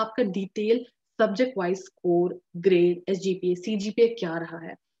means आपका detail subject wise score, grade, SGPA, CGPA क्या रहा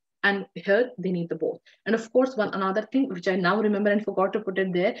है. And here they need the both. And of course, another thing which I now remember and forgot to put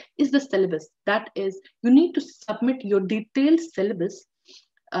it there is the syllabus. That is, you need to submit your detailed syllabus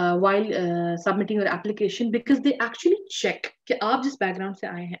while submitting your application, because they actually check कि आप जिस background से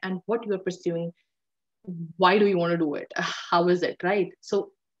आए हैं and what you are pursuing. Why do you want to do it? How is it, right?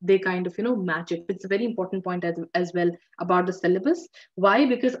 So they kind of, match it. It's a very important point as well about the syllabus. Why?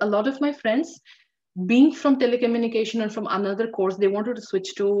 Because a lot of my friends, being from telecommunication and from another course, they wanted to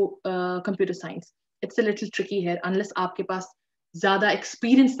switch to computer science. It's a little tricky here unless आपके पास ज़्यादा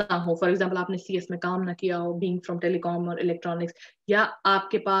experience ना हो, for example आपने CS में काम ना किया हो, बीइंग फ्रॉम टेलीकॉम और इलेक्ट्रॉनिक्स, या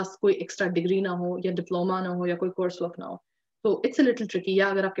आपके पास कोई एक्स्ट्रा डिग्री ना हो या डिप्लोमा ना हो या कोई कोर्स वर्क ना हो, तो इट्स अ लिटिल ट्रिकी, या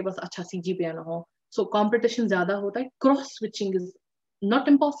अगर आपके पास अच्छा CGPA ना हो, सो कॉम्पिटिशन ज़्यादा होता है. Cross switching is not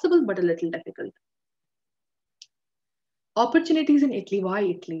impossible but a little difficult. Opportunities in Italy. Why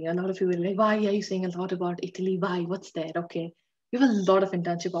Italy? A lot of you will like, why are you saying a lot about Italy? Why? What's there? Okay. We have a lot of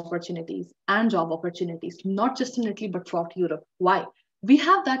internship opportunities and job opportunities, not just in Italy, but throughout Europe. Why? We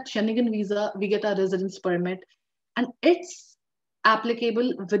have that Schengen visa, we get our residence permit, and it's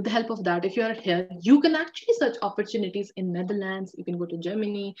applicable with the help of that. If you're here, you can actually search opportunities in Netherlands, you can go to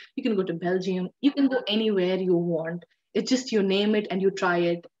Germany, you can go to Belgium, you can go anywhere you want. It's just you name it and you try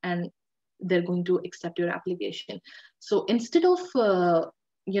it, and they're going to accept your application. So instead of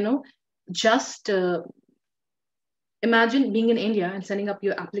just imagine being in India and sending up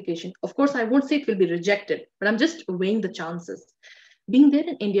your application. Of course, I won't say it will be rejected, but I'm just weighing the chances. Being there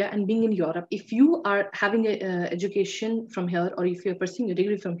in India and being in Europe, if you are having a education from here, or if you're pursuing a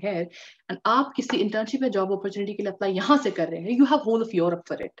degree from here, and आप किसी internship या job opportunity के लिए apply यहाँ से कर रहे हैं, you have whole of Europe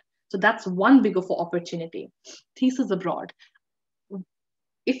for it. So that's one big of opportunity. Thesis abroad.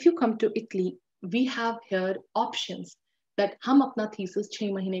 If you come to Italy, we have here options that हम अपना thesis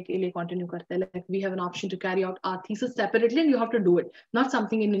 6 महीने के लिए continue करते हैं. Like we have an option to carry out our thesis separately, and you have to do it. Not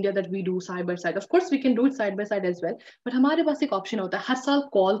something in India that we do side by side. Of course, we can do it side by side as well. But हमारे पास एक option होता है, हर साल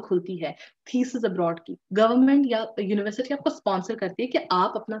call खुलती है thesis abroad की. Government या university आपको sponsor करती है कि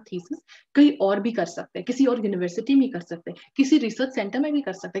आप अपना thesis कहीं और भी कर सकते हैं, किसी और university में कर सकते हैं, किसी research center में भी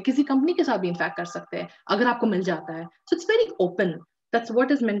कर सकते हैं, किसी company के साथ भी in fact कर सकते हैं, अगर आपको मिल जाता है. So it's very open. That's what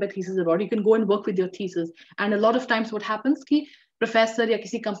is meant by thesis abroad. You can go and work with your thesis. And a lot of times what happens कि professor या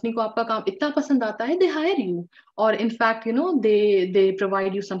किसी company को आपका काम इतना पसंद आता है, they hire you. Or in fact, they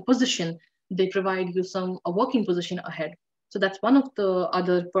provide you some position. They provide you a working position ahead. So that's one of the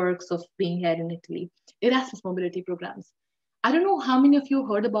other perks of being here in Italy. Erasmus mobility programs. I don't know how many of you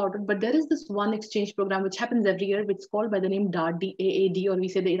heard about it, but there is this one exchange program which happens every year, which is called by the name DAAD, D-A-A-D, or we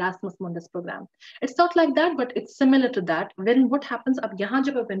say the Erasmus Mundus program. It's not like that, but it's similar to that. When what happens, ab yahan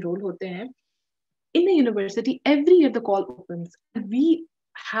jab aap enroll hote hain, in the university, every year the call opens, and we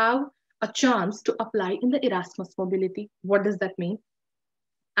have a chance to apply in the Erasmus mobility. What does that mean?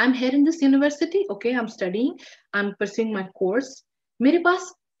 I'm here in this university, okay, I'm studying, I'm pursuing my course. मेरे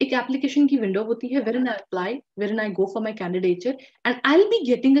पास एक application की window होती है wherein I apply, wherein I go for my candidature, and I'll be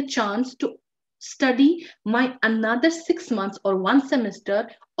getting a chance to study my another 6 months or 1 semester,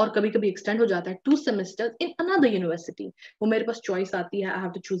 और कभी-कभी extend हो जाता है 2 semesters in another university. वो मेरे पास choice आती है, I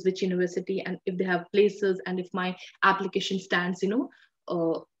have to choose which university, and if they have places, and if my application stands,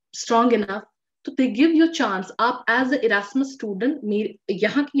 strong enough, तो they give you a chance. आप as an Erasmus student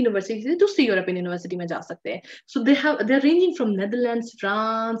यहाँ की university से दूसरी यूरोपियन यूनिवर्सिटी में जा सकते हैं. So they're ranging from Netherlands,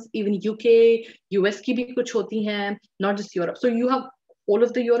 France, even UK, US की भी कुछ होती हैं, not just Europe. So you have all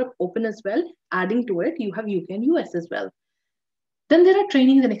of the Europe open as well. Adding to it, you have UK and US as well. Then there are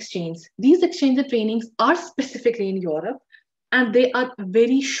trainings and exchanges. These exchange and trainings are specifically in Europe, and they are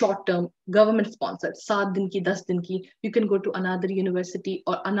very short term, government sponsored. 7 दिन की, 10 दिन की. You can go to another university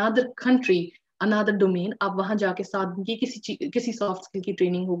or another country, another domain. आप वहां जाके 7 दिन की किसी soft skill की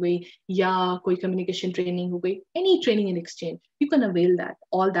training हो गई, या कोई communication training हो गई, any training and exchange, you can avail that.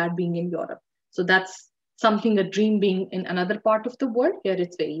 All that being in Europe. So that's something, a dream being in another part of the world. Here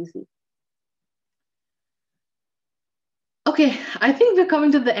it's very easy. Okay, I think we're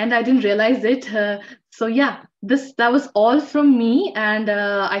coming to the end. I didn't realize it. So yeah, that was all from me, and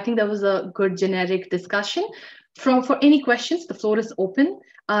I think that was a good generic discussion. For any questions, the floor is open.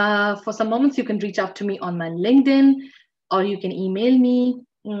 For some moments, you can reach out to me on my LinkedIn, or you can email me.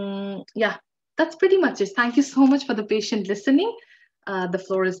 Yeah, that's pretty much it. Thank you so much for the patient listening. The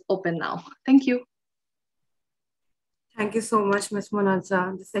floor is open now. Thank you. Thank you so much, Ms.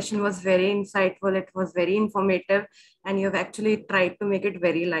 Munaza. The session was very insightful. It was very informative, and you have actually tried to make it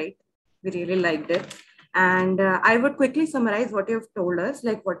very light. We really liked it. And I would quickly summarize what you have told us,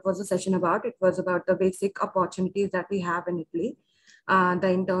 like what was the session about. It was about the basic opportunities that we have in Italy,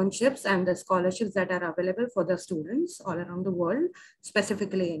 the internships and the scholarships that are available for the students all around the world,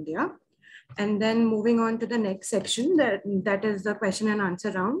 specifically India. And then moving on to the next section, that is the question and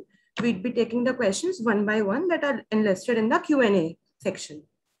answer round. We'd be taking the questions one by one that are enlisted in the Q&A section.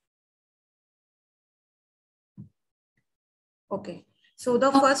 Okay, so the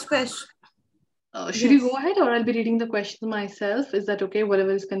first question. Should you go ahead, or I'll be reading the question myself? Is that okay?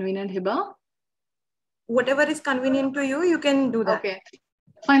 Whatever is convenient, Hiba? Whatever is convenient to you, you can do that. Okay.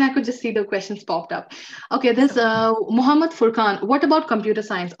 Fine, I could just see the questions popped up. Okay, there's Muhammad Furkan. What about computer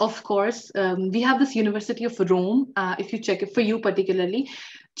science? Of course, we have this University of Rome. If you check it for you particularly,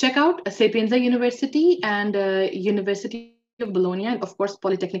 check out Sapienza University and University of Bologna, and of course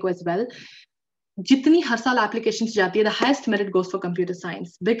Politecnico as well. Jitni har saal applications jati hai, the highest merit goes for computer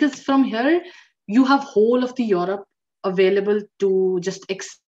science, because from here you have whole of the Europe available to just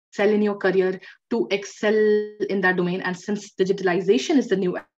excel in your career, to excel in that domain. And since digitalization is the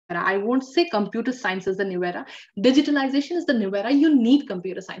new era, I won't say computer science is the new era. Digitalization is the new era. You need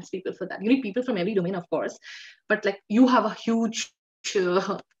computer science people for that. You need people from every domain, of course. But like, you have a huge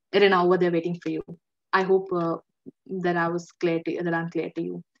arena over there waiting for you. I hope that I'm clear to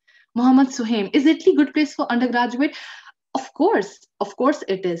you. Mohammed Suhaim, is Italy a good place for undergraduate? Of course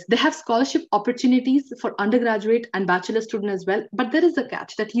it is. They have scholarship opportunities for undergraduate and bachelor student as well. But there is a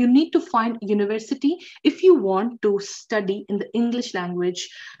catch that you need to find university if you want to study in the English language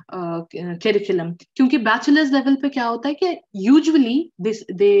curriculum. Because bachelor's level pe kya hota hai ki usually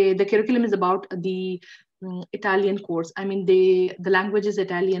the curriculum is about the Italian course. I mean, the language is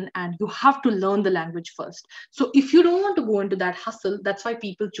Italian and you have to learn the language first. So if you don't want to go into that hustle, that's why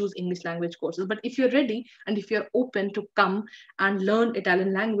people choose English language courses. But if you're ready and if you're open to come and learn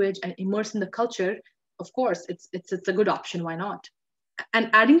Italian language and immerse in the culture, of course, it's a good option. Why not? And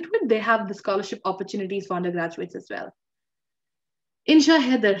adding to it, they have the scholarship opportunities for undergraduates as well. Insha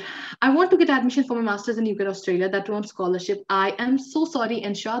Heather, I want to get admission for my master's in UK, Australia. That won't scholarship. I am so sorry,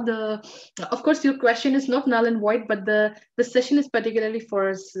 Insha. Of course, your question is not null and void, but the session is particularly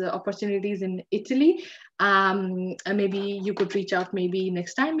for opportunities in Italy. Maybe you could reach out maybe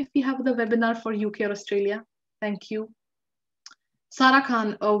next time if we have the webinar for UK or Australia. Thank you. Sarah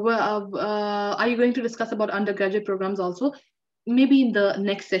Khan, are you going to discuss about undergraduate programs also? Maybe in the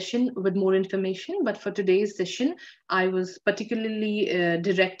next session with more information, but for today's session, I was particularly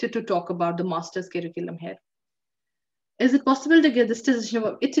directed to talk about the master's curriculum here. Is it possible to get the citizenship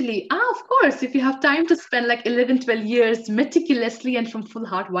of Italy? Of course, if you have time to spend like 11, 12 years meticulously and from full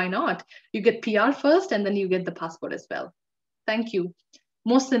heart, why not? You get PR first and then you get the passport as well. Thank you.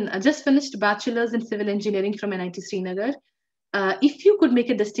 Mohsin, I just finished bachelor's in civil engineering from NIT Srinagar. If you could make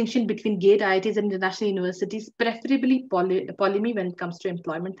a distinction between GATE, IITs and international universities, preferably polymy when it comes to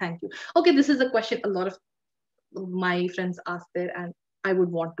employment. Thank you. Okay, this is a question a lot of my friends ask there, and I would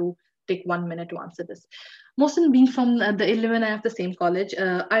want to take 1 minute to answer this. Mohsin, being from the 11, I have the same college.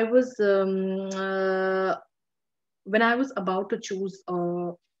 I was, when I was about to choose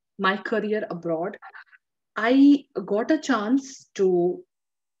my career abroad, I got a chance to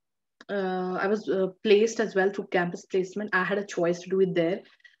I was placed as well through campus placement. I had a choice to do it there.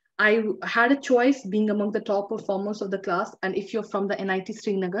 I had a choice being among the top performers of the class. And if you're from the NIT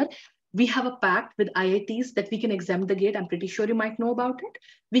Srinagar, we have a pact with IITs that we can exempt the gate. I'm pretty sure you might know about it.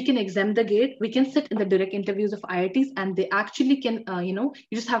 We can exempt the gate. We can sit in the direct interviews of IITs and they actually can, you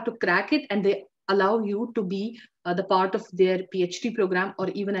just have to crack it and they allow you to be the part of their PhD program or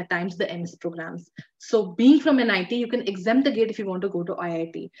even at times the MS programs. So being from NIT, you can exempt the gate if you want to go to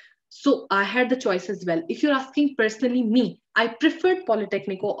IIT. So I had the choice as well. If you're asking personally me, I preferred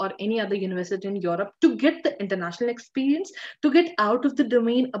Politecnico or any other university in Europe to get the international experience, to get out of the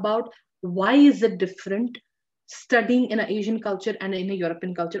domain about why is it different studying in an Asian culture and in a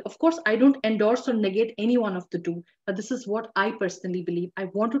European culture. Of course, I don't endorse or negate any one of the two, but this is what I personally believe. I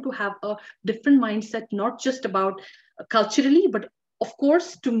wanted to have a different mindset, not just about culturally, but of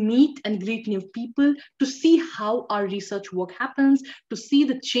course, to meet and greet new people, to see how our research work happens, to see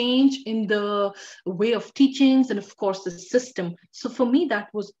the change in the way of teachings, and of course, the system. So for me, that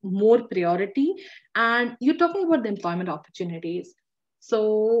was more priority. And you're talking about the employment opportunities.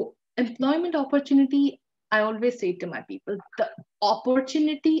 So employment opportunity, I always say to my people, the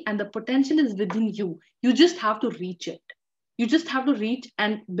opportunity and the potential is within you. You just have to reach it. You just have to reach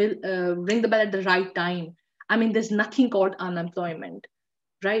and ring the bell at the right time. I mean, there's nothing called unemployment,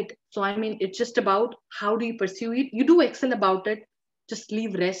 right? So, I mean, it's just about how do you pursue it? You do excel about it, just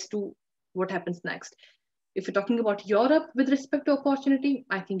leave rest to what happens next. If you're talking about Europe with respect to opportunity,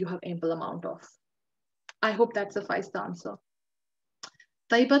 I think you have ample amount of. I hope that suffices the answer.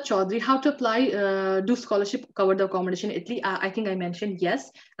 Taiba Chaudhary, how to apply, do scholarship cover the accommodation in Italy? I think I mentioned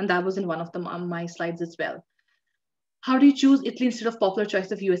yes, and that was in one of my slides as well. How do you choose Italy instead of popular choice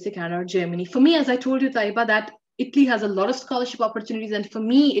of USA, Canada, or Germany? For me, as I told you, Taiba, that Italy has a lot of scholarship opportunities. And for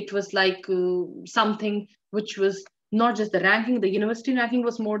me, it was like something which was not just the ranking, the university ranking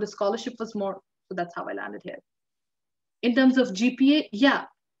was more, the scholarship was more. So that's how I landed here. In terms of GPA, yeah.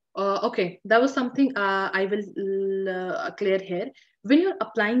 Okay, that was something I will little clear here. When you're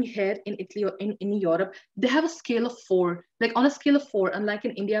applying here in Italy or in Europe, they have a scale of 4. Like on a scale of 4, unlike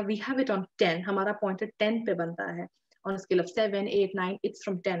in India, we have it on 10. Hamara pointed 10 pe banta hai. On a scale of 7, 8, 9, it's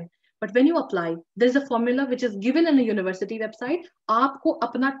from 10. But when you apply, there's a formula which is given in a university website. Aapko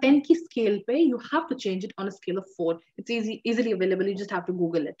apna 10 ki scale pe, you have to change it on a scale of 4. It's easily available. You just have to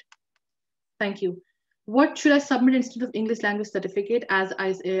Google it. Thank you. What should I submit instead of English language certificate? As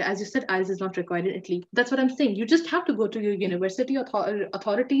you said, IELTS is not required in Italy. That's what I'm saying. You just have to go to your university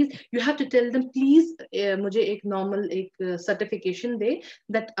authorities. You have to tell them, please, mujhe ek normal certification de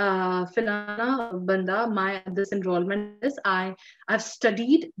that filana banda, my this enrollment is I've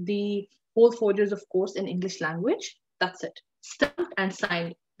studied the whole 4 years of course in English language. That's it. Stamped and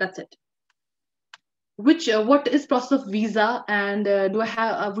signed. That's it. What is process of visa, and do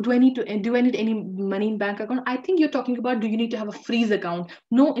I need any money in bank account? I think you're talking about, do you need to have a freeze account?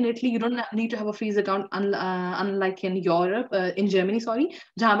 No, in Italy you don't need to have a freeze account, unlike in Europe, in Germany, sorry,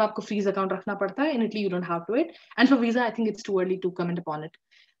 jahan aapko freeze account rakhna padta hai. In Italy you don't have to it. And for visa, I think it's too early to comment upon it.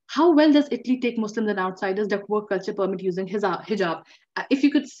 How well does Italy take Muslims and outsiders that work culture permit using hijab? If you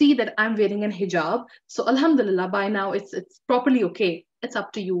could see that I'm wearing an hijab, so alhamdulillah, by now it's properly okay. It's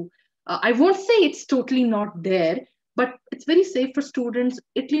up to you. I won't say it's totally not there, but it's very safe for students.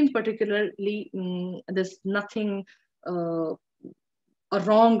 Italy in particularly, there's nothing a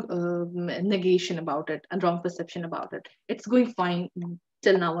wrong negation about it and wrong perception about it. It's going fine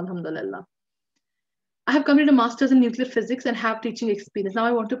till now, alhamdulillah. I have completed a master's in nuclear physics and have teaching experience. Now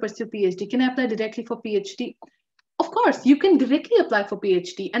I want to pursue PhD. Can I apply directly for PhD? Of course, you can directly apply for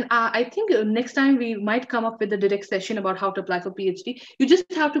PhD. And I think next time we might come up with a direct session about how to apply for PhD. You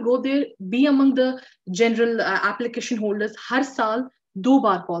just have to go there, be among the general application holders. Har saal 2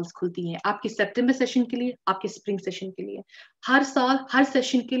 bar calls खुलती हैं. आपके September session के लिए, आपके spring session के लिए. हर साल, हर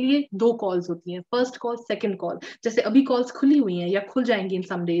session के लिए 2 calls होती हैं. First call, second call. जैसे अभी calls खुली हुई हैं या खुल जाएंगी in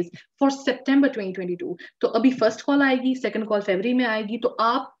some days for September 2022. तो अभी first call आएगी, second call February में आएगी. तो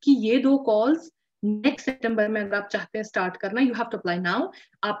आपकी ये 2 calls नेक्स्ट सितंबर में अगर आप चाहते हैं स्टार्ट करना, you have to apply now.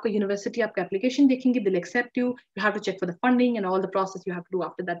 आपको यूनिवर्सिटी आपका एप्लीकेशन देखेंगे, they will accept you. You have to check for the funding and all the process you have to do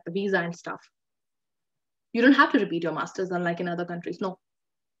after that, the visa and stuff. You don't have to repeat your masters unlike in other countries. No.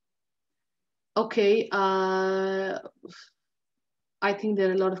 Okay. I think there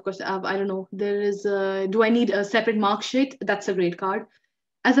are a lot of questions. I don't know. There is. Do I need a separate mark sheet? That's a great card.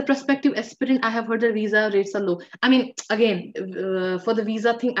 As a prospective aspirant, I have heard the visa rates are low. I mean, again, for the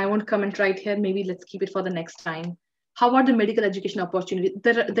visa thing, I won't comment right here. Maybe let's keep it for the next time. How about the medical education opportunity?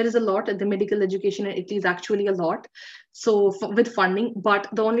 There is a lot. The medical education in Italy is actually a lot. So with funding, but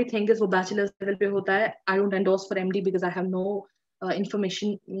the only thing is, wo bachelor's level pe hota hai. I don't endorse for MD because I have no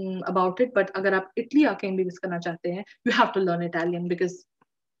information about it. But agar aap Italy aake MBBS karna chahte hain, you have to learn Italian because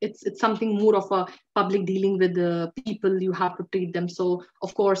it's something more of a public dealing with the people. You have to treat them. So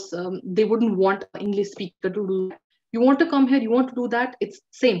of course they wouldn't want an English speaker to do that. You want to come here, you want to do that, it's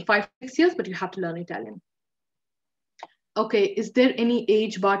same 5-6 years, but you have to learn Italian. Okay, is there any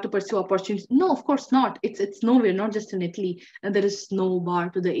age bar to pursue opportunities? No, of course not. It's nowhere, not just in Italy, and there is no bar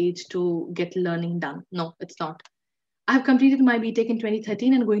to the age to get learning done. No, it's not. I have completed my BTech in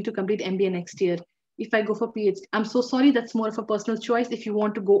 2013 and going to complete MBA next year. If I go for PhD, I'm so sorry, that's more of a personal choice. If you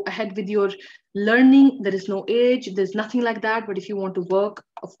want to go ahead with your learning, there is no age, there's nothing like that. But if you want to work,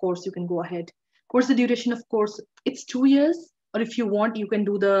 of course, you can go ahead. What's the duration of course? It's 2 years, or if you want, you can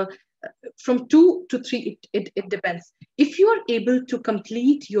do the from 2 to 3, it depends. If you are able to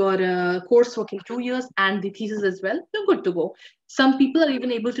complete your coursework in 2 years and the thesis as well, you're good to go. Some people are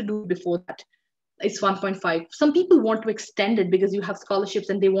even able to do before that. It's 1.5. Some people want to extend it because you have scholarships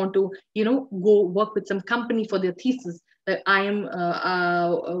and they want to, go work with some company for their thesis. I am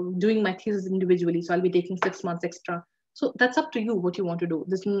doing my thesis individually, so I'll be taking 6 months extra. So that's up to you what you want to do.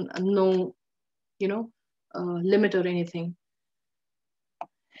 There's no, limit or anything.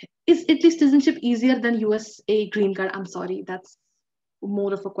 Is Italy citizenship easier than USA green card? I'm sorry, that's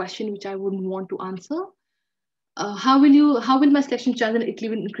more of a question which I wouldn't want to answer. How will my selection chance in Italy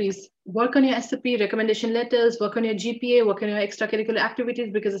will increase? Work on your SAP, recommendation letters, work on your GPA, work on your extracurricular activities,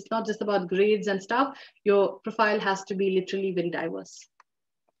 because it's not just about grades and stuff. Your profile has to be literally very diverse.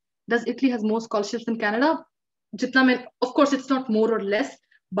 Does Italy has more scholarships than Canada? Of course, it's not more or less,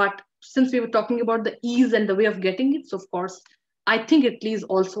 but since we were talking about the ease and the way of getting it, so of course, I think Italy is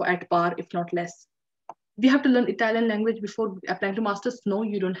also at par, if not less. We have to learn Italian language before applying to masters. No,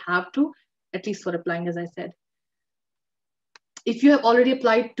 you don't have to, at least for applying, as I said. If you have already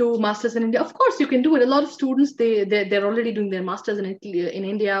applied to masters in India, of course you can do it. A lot of students, they're already doing their masters in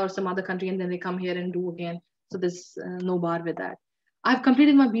India or some other country, and then they come here and do again. So there's no bar with that. I've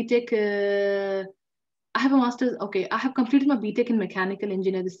completed my BTech I have a master's. Okay, I have completed my BTech in mechanical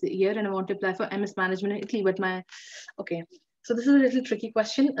engineer this year, and I want to apply for MS management in Italy. But okay. So this is a little tricky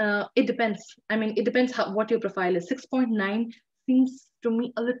question. It depends. I mean, it depends what your profile is. 6.9 seems to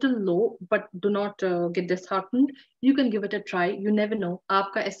me a little low, but do not get disheartened. You can give it a try. You never know.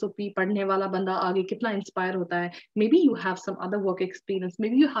 आपका SOP पढ़ने वाला बंदा आगे कितना inspire होता है. Maybe you have some other work experience.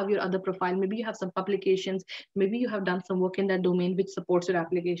 Maybe you have your other profile. Maybe you have some publications. Maybe you have done some work in that domain which supports your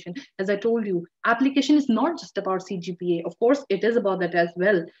application. As I told you, application is not just about CGPA. Of course, it is about that as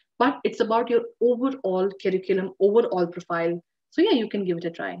well. But it's about your overall curriculum, overall profile. So yeah, you can give it a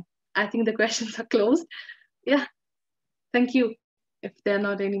try. I think the questions are closed. Yeah, thank you. If there are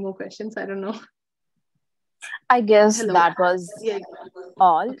not any more questions, I don't know. I guess Hello. that was Yeah.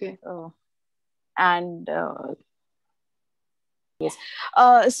 all. Okay. Yes.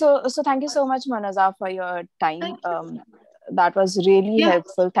 So thank you so much, Munaza, for your time. Thank you. That was really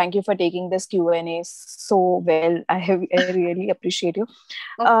helpful. Thank you for taking this Q&A so well. I really appreciate you.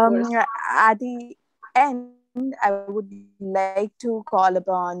 At the end, I would like to call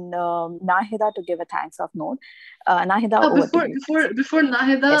upon Nahida to give a thanks of note. Nahida, over to you. Before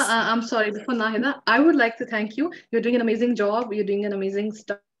Nahida, Yes. I'm sorry. Before Nahida, I would like to thank you. You're doing an amazing job. You're doing an amazing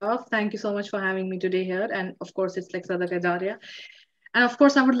stuff. Thank you so much for having me today here. And of course, it's like Sadaka Jaria. And of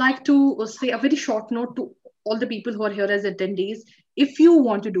course, I would like to say a very short note to all the people who are here as attendees. If you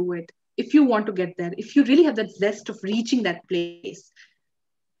want to do it, if you want to get there, if you really have that zest of reaching that place,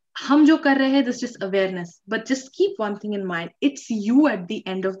 हम जो कर रहे हैं, this is just awareness, but just keep one thing in mind. It's you at the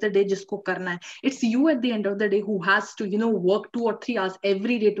end of the day जिसको करना है. It's you at the end of the day who has to, work 2 or 3 hours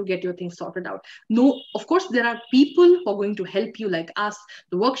every day to get your things sorted out. No, of course, there are people who are going to help you, like us,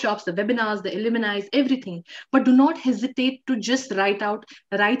 the workshops, the webinars, the Illuminize, everything. But do not hesitate to just write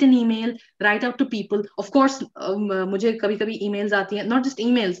an email, write out to people. Of course, मुझे कभी-कभी emails आती हैं, not just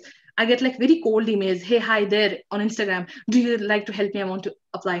emails. I get like very cold emails. Hey, hi there on Instagram. Do you like to help me? I want to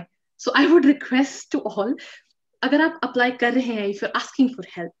apply. So I would request to all, agar aap apply kar rahe hain, if you're asking for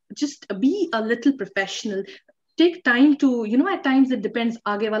help, just be a little professional. Take time to, at times it depends,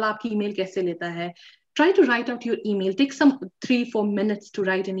 aage wala aapki email kaise leta hai. Try to write out your email. Take some 3-4 minutes to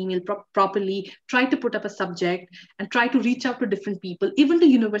write an email properly. Try to put up a subject and try to reach out to different people. Even the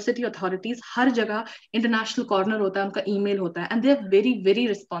university authorities, har jagah international corner hota hai, unka email hota hai, and they're very, very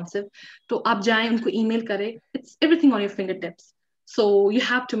responsive. So aap jaye, unko email kare. It's everything on your fingertips. So you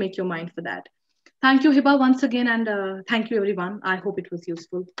have to make your mind for that. Thank you, Hiba, once again, and thank you, everyone. I hope it was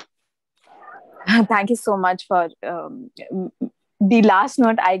useful. Thank you so much for the last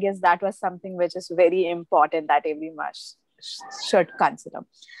note. I guess that was something which is very important that everyone should consider.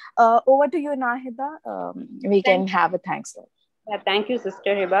 Over to you, Nahida. We can have a thanks. Thank you,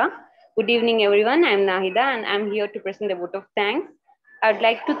 Sister Hiba. Good evening, everyone. I'm Nahida, and I'm here to present a vote of thanks. I'd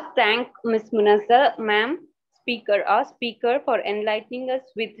like to thank Ms. Munaza, ma'am, our speaker, for enlightening us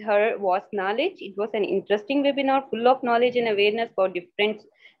with her vast knowledge. It was an interesting webinar full of knowledge and awareness for different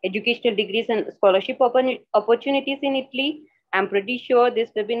educational degrees and scholarship opportunities in Italy. I'm pretty sure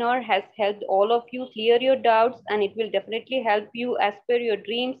this webinar has helped all of you clear your doubts, and it will definitely help you aspire your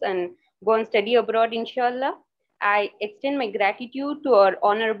dreams and go and study abroad, inshallah. I extend my gratitude to our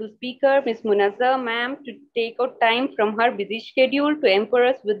honorable speaker, Ms. Munaza, ma'am, to take out time from her busy schedule to empower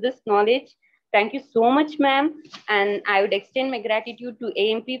us with this knowledge. Thank you so much, ma'am. And I would extend my gratitude to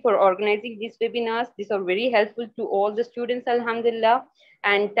AMP for organizing these webinars. These are very helpful to all the students, alhamdulillah.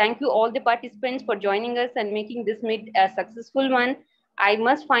 And thank you all the participants for joining us and making this meet a successful one. I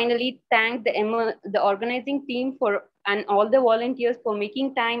must finally thank the organizing team and all the volunteers for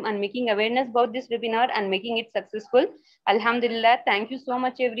making time and making awareness about this webinar and making it successful. Alhamdulillah, thank you so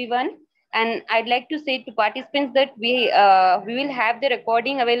much, everyone. And I'd like to say to participants that we will have the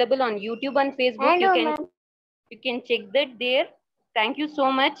recording available on YouTube and Facebook. You can check that there. Thank you so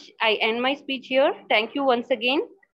much. I end my speech here. Thank you once again.